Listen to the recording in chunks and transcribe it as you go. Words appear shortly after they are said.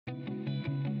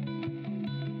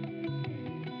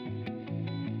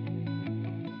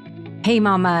Hey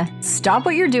mama, stop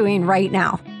what you're doing right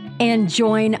now and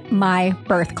join my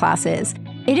birth classes.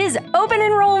 It is open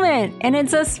enrollment and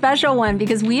it's a special one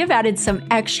because we have added some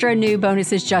extra new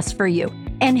bonuses just for you.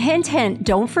 And hint, hint,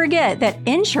 don't forget that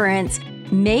insurance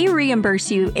may reimburse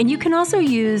you, and you can also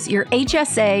use your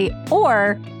HSA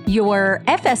or your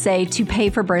FSA to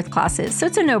pay for birth classes. So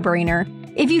it's a no-brainer.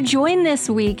 If you join this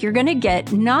week, you're going to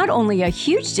get not only a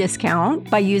huge discount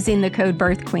by using the code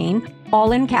BirthQueen,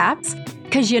 all in caps,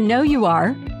 because you know you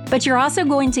are, but you're also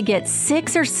going to get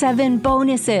 6 or 7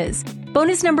 bonuses.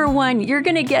 Bonus number 1, you're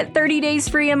going to get 30 days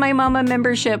free in my Mama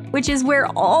membership, which is where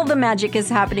all the magic is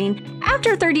happening.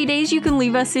 After 30 days, you can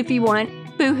leave us if you want.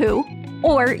 Boo-hoo.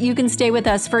 Or you can stay with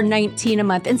us for $19 a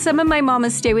month. And some of my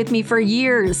mamas stay with me for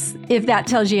years, if that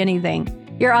tells you anything.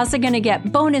 You're also going to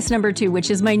get bonus number 2,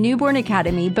 which is my Newborn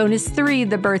Academy. Bonus 3,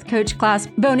 the Birth Coach class.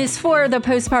 Bonus 4, the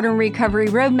Postpartum Recovery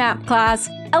Roadmap class,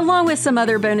 along with some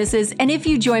other bonuses. And if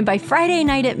you join by Friday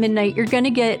night at midnight, you're going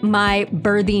to get my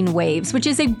Birthing Waves, which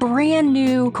is a brand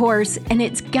new course, and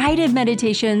it's guided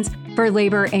meditations for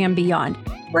labor and beyond.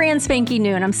 Brand spanking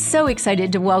new, and I'm so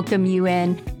excited to welcome you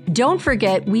in. Don't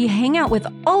forget, we hang out with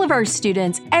all of our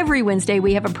students every Wednesday.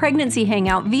 We have a pregnancy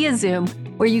hangout via Zoom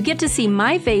where you get to see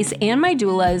my face and my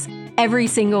doula's every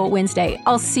single Wednesday.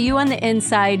 I'll see you on the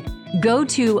inside. Go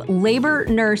to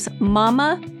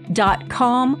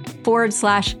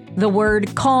labornursemama.com/the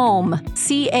word calm,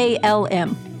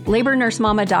 CALM,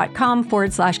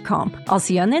 labornursemama.com/calm. I'll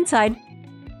see you on the inside.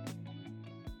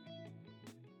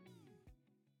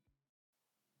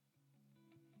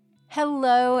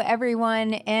 Hello,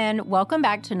 everyone, and welcome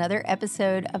back to another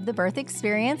episode of The Birth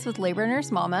Experience with Labor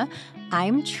Nurse Mama.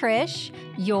 I'm Trish,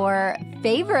 your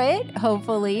favorite,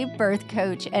 hopefully, birth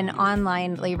coach and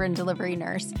online labor and delivery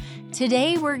nurse.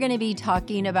 Today, we're going to be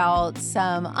talking about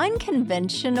some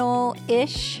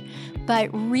unconventional-ish, but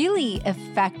really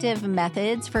effective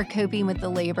methods for coping with the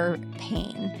labor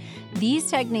pain. These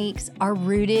techniques are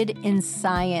rooted in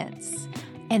science,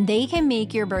 and they can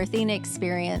make your birthing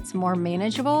experience more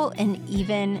manageable and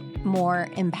even more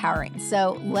empowering.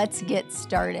 So let's get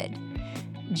started.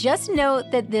 Just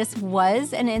note that this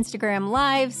was an Instagram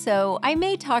Live, so I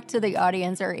may talk to the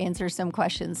audience or answer some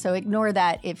questions, so ignore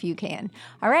that if you can.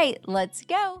 All right, let's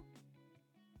go.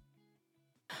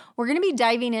 We're going to be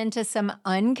diving into some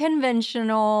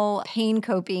unconventional pain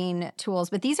coping tools,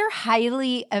 but these are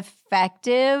highly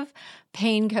effective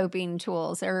pain coping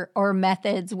tools or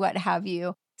methods, what have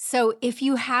you. So if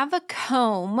you have a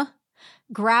comb,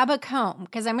 grab a comb,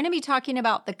 because I'm going to be talking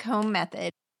about the comb method.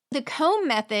 The comb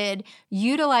method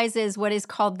utilizes what is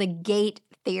called the gate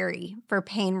theory for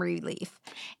pain relief.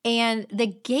 And the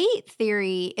gate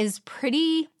theory is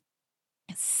pretty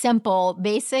simple,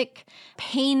 basic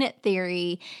pain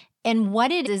theory. And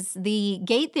what it is, the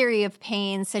gate theory of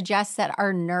pain suggests that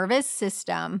our nervous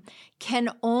system can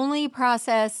only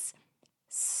process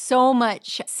so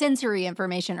much sensory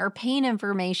information or pain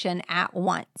information at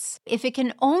once. If it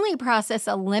can only process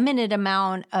a limited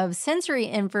amount of sensory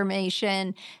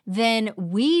information, then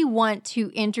we want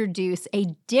to introduce a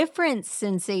different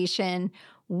sensation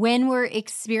when we're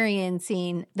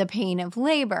experiencing the pain of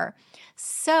labor.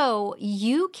 So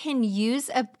you can use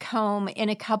a comb in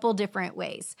a couple different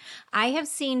ways. I have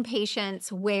seen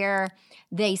patients where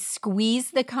they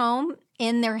squeeze the comb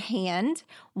in their hand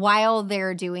while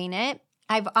they're doing it.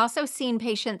 I've also seen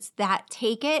patients that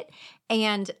take it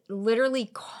and literally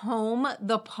comb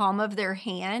the palm of their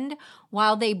hand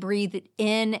while they breathe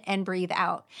in and breathe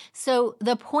out. So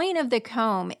the point of the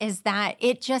comb is that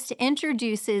it just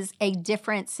introduces a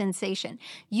different sensation.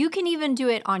 You can even do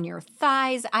it on your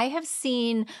thighs. I have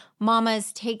seen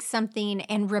mamas take something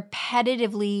and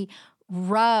repetitively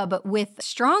rub with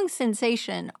strong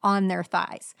sensation on their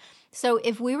thighs. So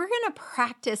if we were going to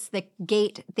practice the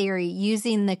gate theory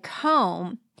using the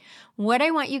comb, what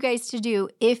I want you guys to do,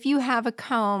 if you have a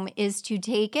comb, is to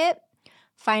take it,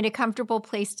 find a comfortable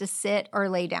place to sit or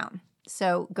lay down.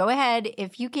 So go ahead,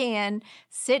 if you can,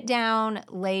 sit down,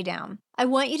 lay down. I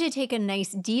want you to take a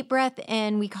nice deep breath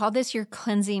in. We call this your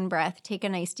cleansing breath. Take a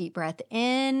nice deep breath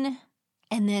in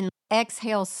and then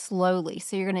exhale slowly.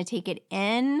 So you're going to take it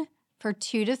in for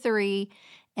 2 to 3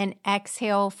 and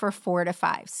exhale for 4 to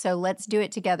 5. So let's do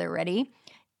it together. Ready?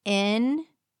 In,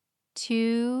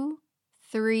 2,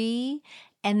 3,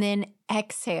 and then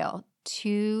exhale.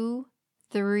 2,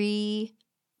 3,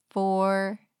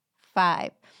 4,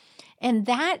 5. And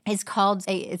that is called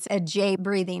it's a J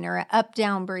breathing or an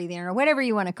up-down breathing or whatever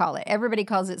you want to call it. Everybody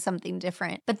calls it something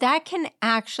different. But that can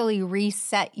actually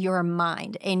reset your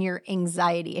mind and your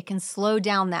anxiety. It can slow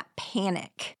down that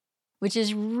panic, which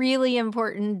is really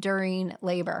important during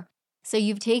labor. So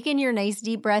you've taken your nice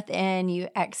deep breath in, you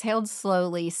exhaled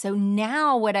slowly. So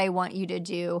now what I want you to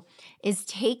do is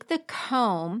take the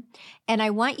comb and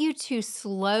I want you to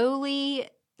slowly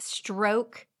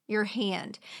stroke your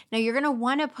hand. Now you're going to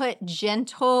want to put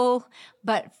gentle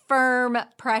but firm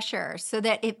pressure so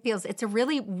that it's a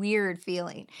really weird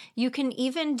feeling. You can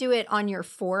even do it on your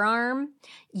forearm.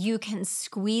 You can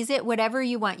squeeze it, whatever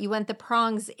you want. You want the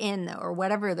prongs in though, or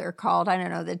whatever they're called. I don't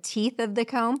know, the teeth of the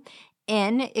comb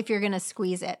in if you're going to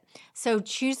squeeze it. So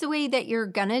choose the way that you're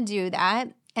going to do that.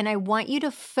 And I want you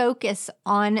to focus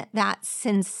on that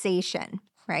sensation,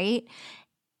 right?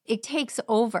 It takes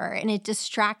over and it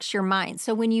distracts your mind.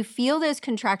 So when you feel those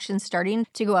contractions starting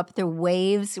to go up, the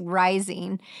waves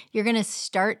rising, you're going to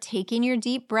start taking your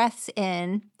deep breaths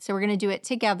in. So we're going to do it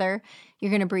together.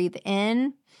 You're going to breathe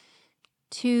in,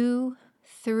 2,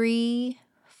 3,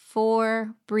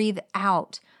 4, breathe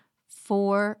out,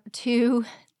 4, 2,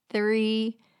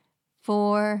 3,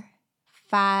 4,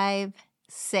 5,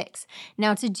 6.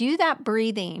 Now to do that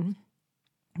breathing,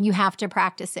 you have to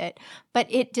practice it, but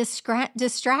it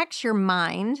distracts your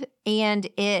mind and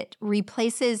it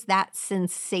replaces that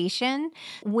sensation.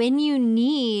 When you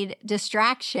need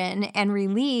distraction and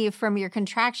relief from your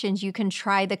contractions, you can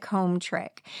try the comb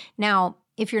trick. Now,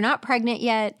 if you're not pregnant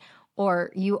yet,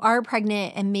 or you are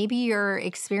pregnant and maybe you're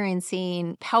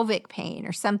experiencing pelvic pain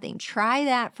or something, try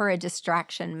that for a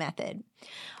distraction method.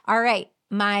 All right,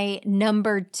 my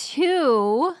number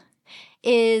 2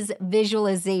 is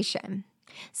visualization.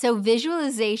 So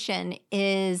visualization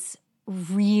is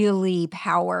really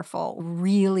powerful.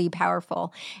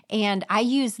 And I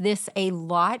use this a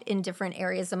lot in different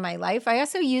areas of my life. I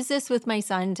also use this with my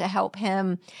son to help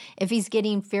him if he's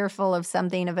getting fearful of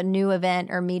something, of a new event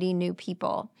or meeting new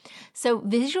people. So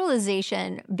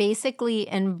visualization basically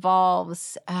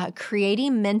involves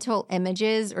creating mental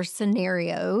images or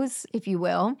scenarios, if you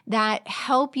will, that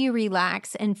help you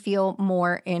relax and feel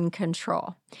more in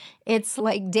control. It's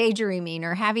like daydreaming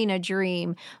or having a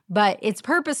dream, but it's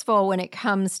purposeful when it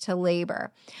comes to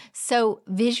labor. So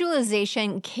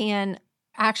visualization can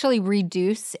actually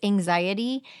reduce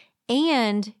anxiety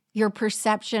and your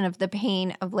perception of the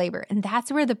pain of labor. And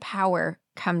that's where the power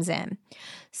comes in.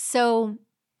 So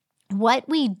what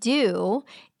we do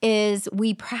is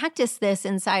we practice this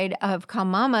inside of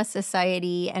Calm Mama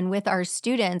Society and with our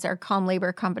students, our Calm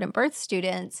Labor Confident Birth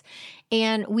students,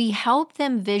 and we help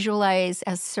them visualize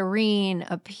a serene,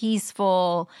 a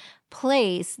peaceful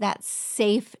place that's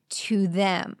safe to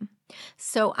them.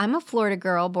 So I'm a Florida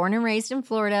girl, born and raised in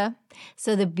Florida.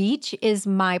 So the beach is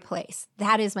my place.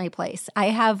 That is my place. I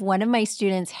have one of my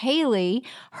students, Haley,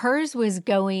 hers was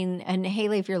going, and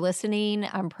Haley, if you're listening,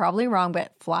 I'm probably wrong,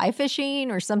 but fly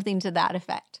fishing or something to that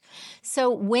effect. So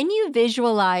when you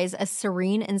visualize a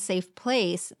serene and safe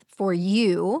place for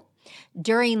you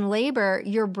during labor,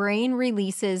 your brain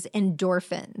releases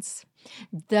endorphins.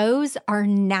 Those are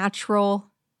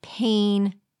natural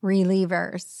pain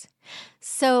relievers.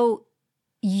 So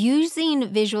using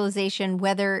visualization,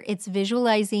 whether it's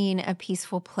visualizing a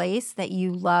peaceful place that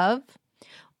you love,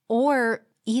 or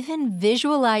even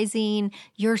visualizing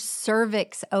your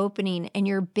cervix opening and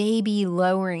your baby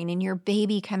lowering and your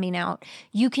baby coming out,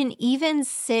 you can even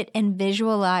sit and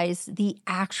visualize the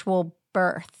actual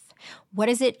birth. What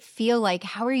does it feel like?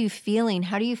 How are you feeling?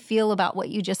 How do you feel about what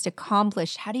you just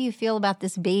accomplished? How do you feel about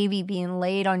this baby being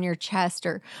laid on your chest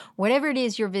or whatever it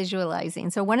is you're visualizing?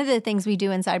 So one of the things we do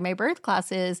inside my birth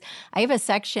class is I have a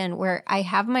section where I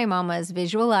have my mamas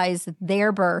visualize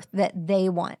their birth that they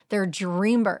want, their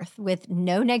dream birth with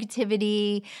no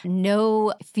negativity,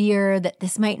 no fear that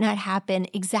this might not happen,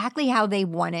 exactly how they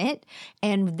want it.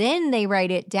 And then they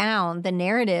write it down, the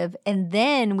narrative, and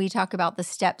then we talk about the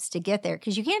steps to get there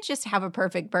because you can't just have a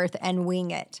perfect birth and wing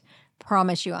it.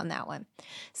 Promise you on that one.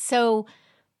 So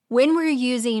when we're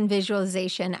using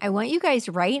visualization, I want you guys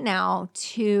right now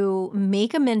to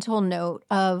make a mental note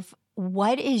of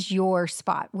what is your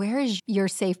spot? Where is your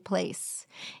safe place?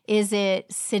 Is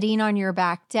it sitting on your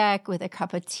back deck with a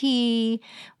cup of tea,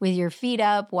 with your feet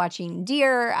up, watching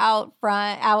deer out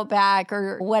front, out back,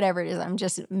 or whatever it is? I'm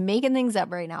just making things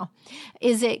up right now.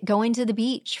 Is it going to the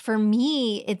beach? For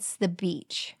me, it's the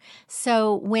beach.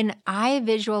 So when I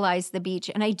visualize the beach,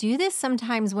 and I do this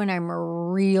sometimes when I'm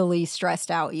really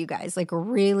stressed out, you guys, like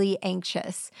really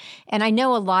anxious. And I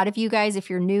know a lot of you guys, if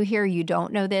you're new here, you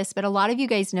don't know this, but a lot of you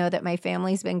guys know that my My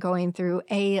family's been going through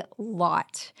a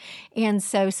lot. And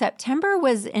so September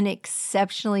was an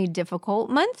exceptionally difficult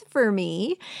month for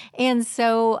me. And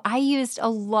so I used a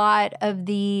lot of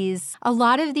these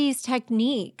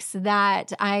techniques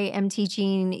that I am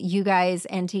teaching you guys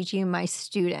and teaching my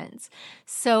students.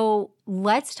 So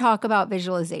let's talk about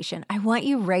visualization. I want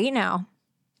you right now,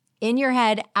 in your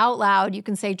head, out loud, you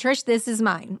can say, Trish, this is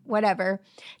mine, whatever.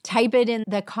 Type it in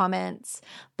the comments.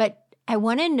 But I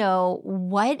want to know,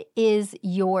 what is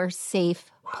your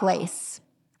safe place?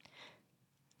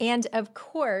 And of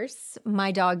course,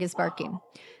 my dog is barking.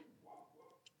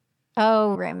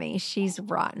 Oh, Remy, she's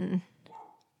rotten.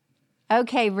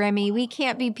 Okay, Remy, we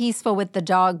can't be peaceful with the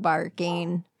dog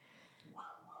barking.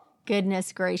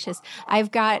 Goodness gracious.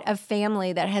 I've got a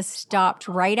family that has stopped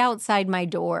right outside my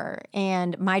door,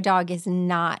 and my dog is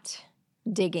not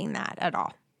digging that at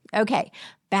all. Okay,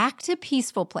 back to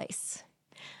peaceful place.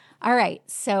 All right,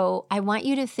 so I want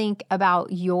you to think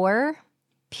about your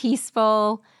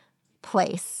peaceful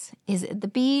place. Is it the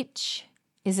beach?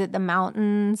 Is it the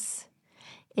mountains?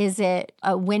 Is it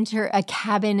a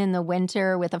cabin in the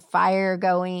winter with a fire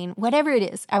going? Whatever it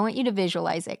is, I want you to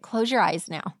visualize it. Close your eyes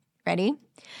now. Ready?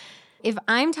 If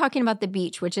I'm talking about the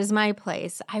beach, which is my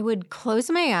place, I would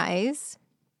close my eyes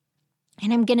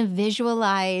and I'm going to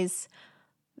visualize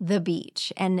the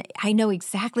beach. And I know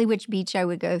exactly which beach I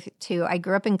would go to. I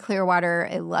grew up in Clearwater.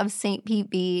 I love St. Pete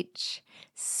Beach.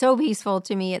 So peaceful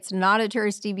to me. It's not a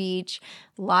touristy beach.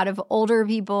 A lot of older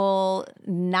people,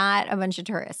 not a bunch of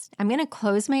tourists. I'm going to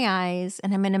close my eyes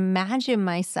and I'm going to imagine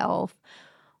myself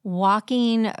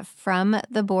walking from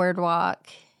the boardwalk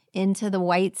into the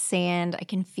white sand. I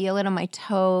can feel it on my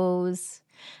toes.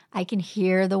 I can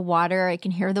hear the water. I can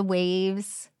hear the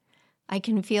waves. I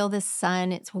can feel the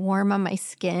sun. It's warm on my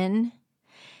skin.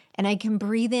 And I can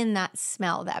breathe in that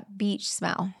smell, that beach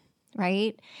smell,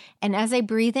 right? And as I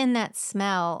breathe in that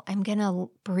smell, I'm going to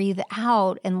breathe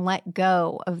out and let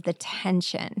go of the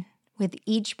tension with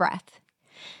each breath.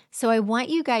 So I want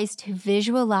you guys to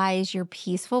visualize your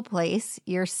peaceful place,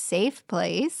 your safe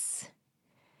place,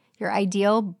 your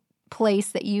ideal place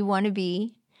that you want to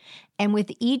be. And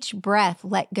with each breath,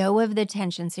 let go of the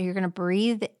tension. So you're going to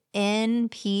breathe in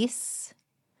peace,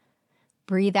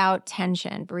 breathe out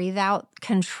tension, breathe out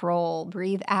control,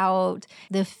 breathe out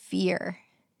the fear.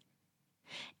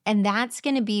 And that's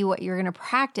going to be what you're going to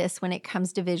practice when it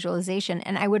comes to visualization.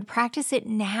 And I would practice it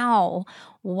now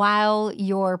while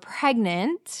you're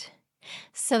pregnant,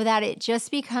 so that it just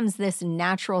becomes this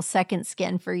natural second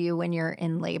skin for you when you're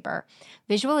in labor.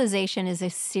 Visualization is a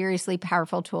seriously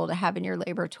powerful tool to have in your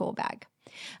labor tool bag.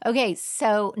 Okay,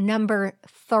 so number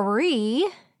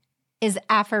 3 is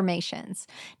affirmations.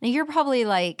 Now you're probably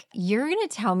like, you're going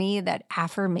to tell me that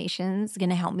affirmations going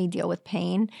to help me deal with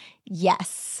pain?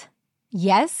 Yes.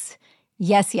 Yes.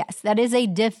 Yes, yes. That is a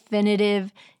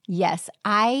definitive yes.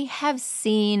 I have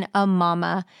seen a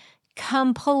mama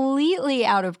completely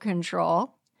out of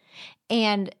control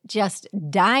and just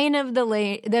dying of the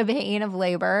pain of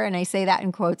labor. And I say that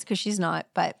in quotes because she's not,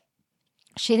 but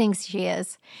she thinks she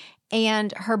is.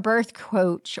 And her birth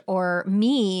coach or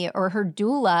me or her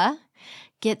doula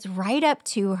gets right up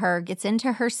to her, gets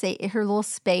into her little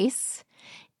space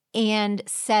and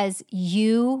says,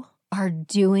 "You are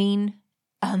doing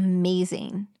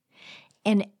amazing."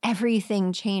 And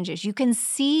everything changes. You can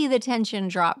see the tension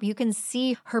drop. You can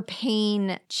see her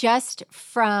pain just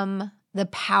from the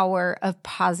power of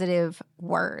positive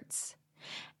words.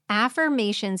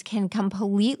 Affirmations can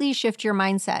completely shift your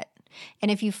mindset. And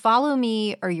if you follow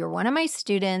me or you're one of my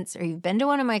students or you've been to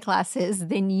one of my classes,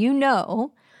 then you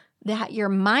know that your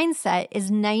mindset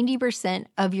is 90%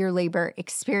 of your labor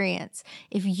experience.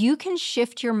 If you can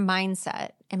shift your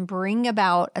mindset and bring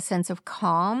about a sense of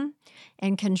calm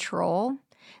and control,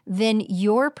 then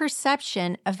your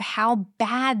perception of how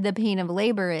bad the pain of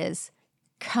labor is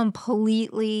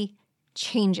completely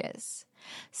changes.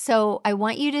 So I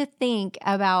want you to think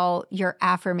about your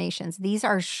affirmations. These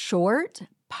are short,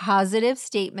 positive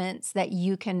statements that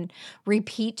you can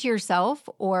repeat to yourself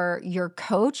or your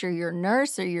coach or your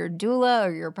nurse or your doula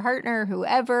or your partner,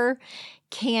 whoever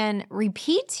can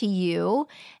repeat to you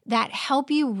that help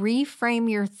you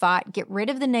reframe your thought, get rid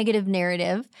of the negative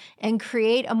narrative, and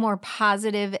create a more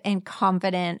positive and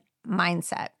confident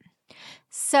mindset.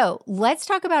 So let's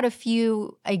talk about a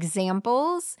few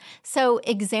examples. So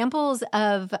examples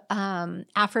of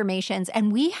affirmations,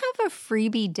 and we have a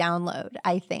freebie download,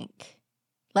 I think.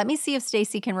 Let me see if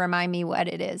Stacy can remind me what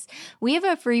it is. We have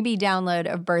a freebie download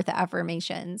of birth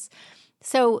affirmations.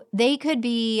 So they could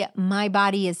be, my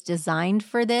body is designed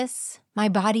for this. My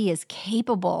body is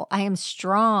capable. I am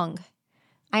strong.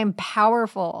 I am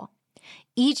powerful.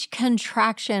 Each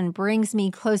contraction brings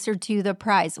me closer to the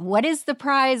prize. What is the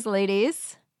prize,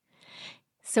 ladies?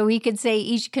 So we could say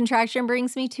each contraction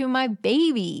brings me to my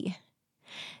baby.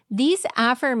 These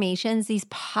affirmations, these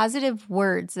positive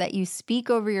words that you speak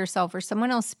over yourself or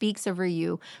someone else speaks over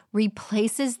you,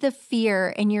 replaces the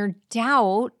fear and your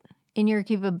doubt in your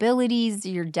capabilities,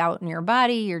 your doubt in your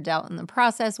body, your doubt in the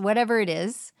process, whatever it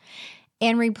is,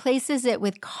 and replaces it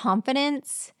with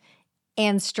confidence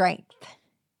and strength.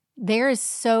 There is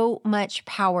so much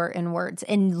power in words.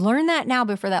 And learn that now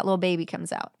before that little baby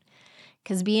comes out.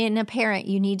 Because being a parent,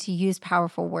 you need to use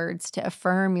powerful words to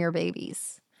affirm your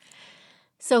babies.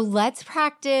 So let's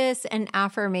practice an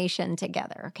affirmation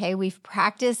together, okay? We've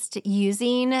practiced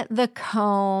using the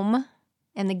comb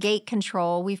and the gate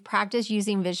control. We've practiced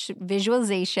using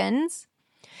visualizations.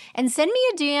 And send me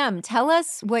a DM. Tell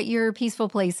us what your peaceful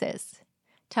place is.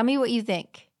 Tell me what you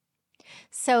think.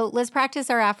 So let's practice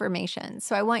our affirmations.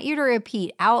 So I want you to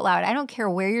repeat out loud. I don't care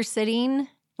where you're sitting.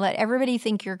 Let everybody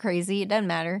think you're crazy. It doesn't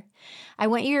matter. I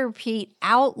want you to repeat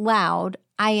out loud,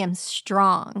 I am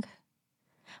strong.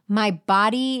 My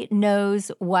body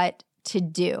knows what to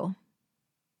do.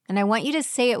 And I want you to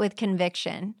say it with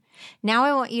conviction. Now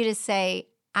I want you to say,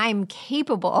 I'm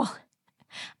capable.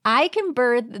 I can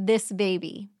birth this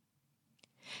baby.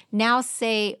 Now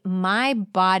say, my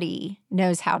body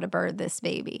knows how to birth this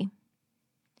baby.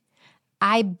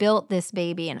 I built this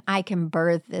baby and I can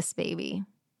birth this baby.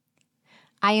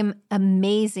 I am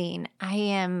amazing. I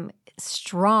am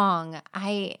strong.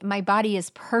 My body is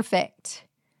perfect.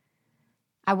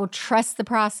 I will trust the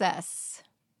process.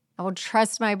 I will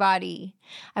trust my body.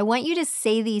 I want you to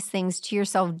say these things to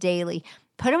yourself daily.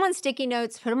 Put them on sticky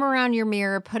notes, put them around your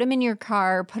mirror, put them in your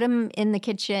car, put them in the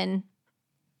kitchen.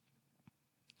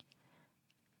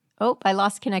 Oh, I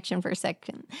lost connection for a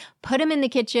second. Put them in the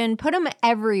kitchen, put them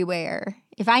everywhere.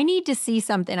 If I need to see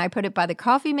something, I put it by the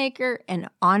coffee maker and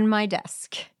on my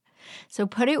desk. So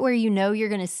put it where you know you're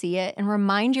going to see it and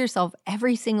remind yourself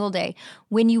every single day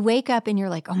when you wake up and you're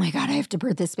like, oh my God, I have to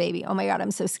birth this baby. Oh my God,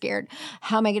 I'm so scared.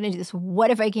 How am I going to do this?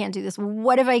 What if I can't do this?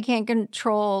 What if I can't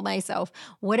control myself?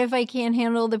 What if I can't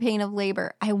handle the pain of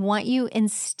labor? I want you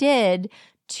instead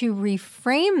to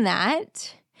reframe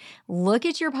that. Look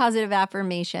at your positive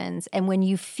affirmations. And when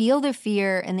you feel the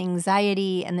fear and the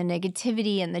anxiety and the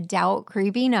negativity and the doubt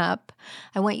creeping up,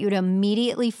 I want you to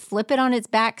immediately flip it on its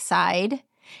backside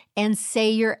and say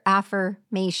your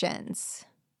affirmations.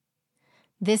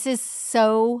 This is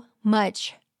so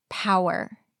much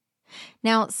power.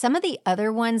 Now, some of the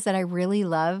other ones that I really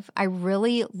love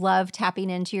tapping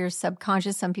into your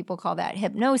subconscious. Some people call that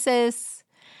hypnosis.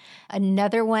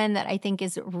 Another one that I think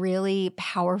is really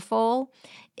powerful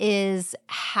is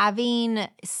having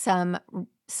some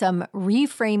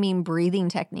reframing breathing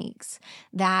techniques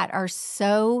that are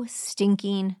so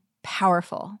stinking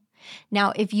powerful.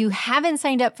 Now, if you haven't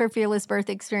signed up for Fearless Birth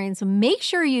Experience, make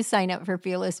sure you sign up for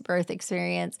Fearless Birth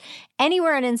Experience.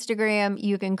 Anywhere on Instagram,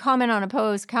 you can comment on a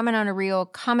post, comment on a reel,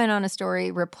 comment on a story,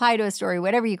 reply to a story,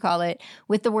 whatever you call it,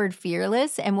 with the word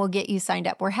fearless, and we'll get you signed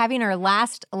up. We're having our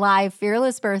last live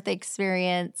Fearless Birth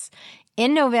Experience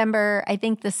in November, I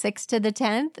think the 6th to the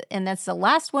 10th, and that's the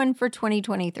last one for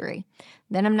 2023.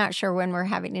 Then I'm not sure when we're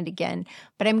having it again,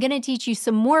 but I'm going to teach you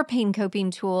some more pain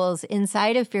coping tools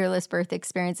inside of Fearless Birth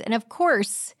Experience. And of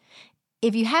course,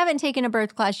 if you haven't taken a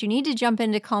birth class, you need to jump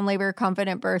into Calm Labor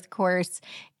Confident Birth course,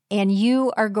 and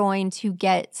you are going to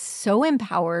get so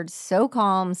empowered, so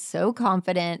calm, so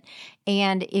confident.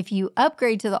 And if you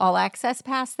upgrade to the All Access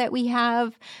Pass that we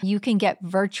have, you can get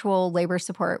virtual labor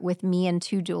support with me and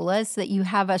 2 doulas so that you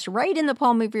have us right in the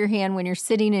palm of your hand when you're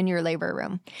sitting in your labor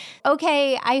room.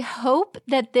 Okay, I hope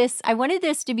that I wanted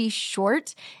this to be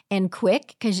short and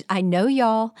quick because I know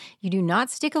y'all, you do not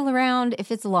stick around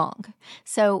if it's long.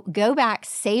 So go back,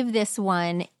 save this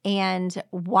one, and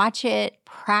watch it,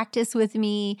 practice with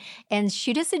me, and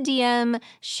shoot us a DM,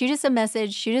 shoot us a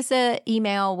message, shoot us an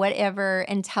email, whatever,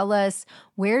 and tell us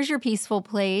where's your peaceful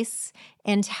place,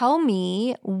 and tell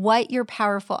me what your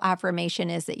powerful affirmation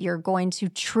is that you're going to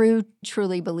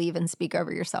truly believe and speak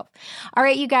over yourself. All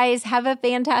right, you guys, have a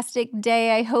fantastic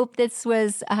day. I hope this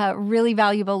was a really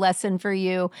valuable lesson for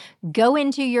you. Go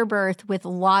into your birth with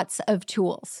lots of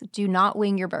tools. Do not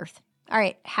wing your birth. All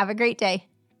right, have a great day.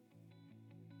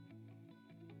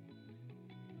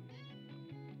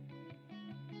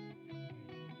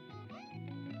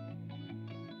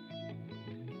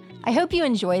 I hope you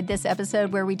enjoyed this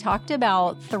episode where we talked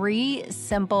about 3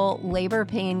 simple labor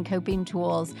pain coping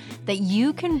tools that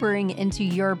you can bring into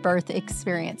your birth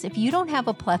experience. If you don't have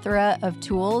a plethora of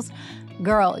tools,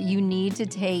 girl, you need to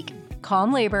take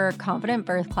Calm Labor, Confident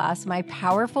Birth class, my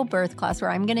powerful birth class, where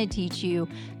I'm going to teach you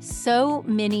so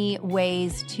many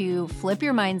ways to flip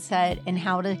your mindset and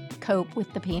how to cope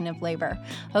with the pain of labor.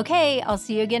 Okay, I'll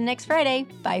see you again next Friday.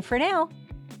 Bye for now.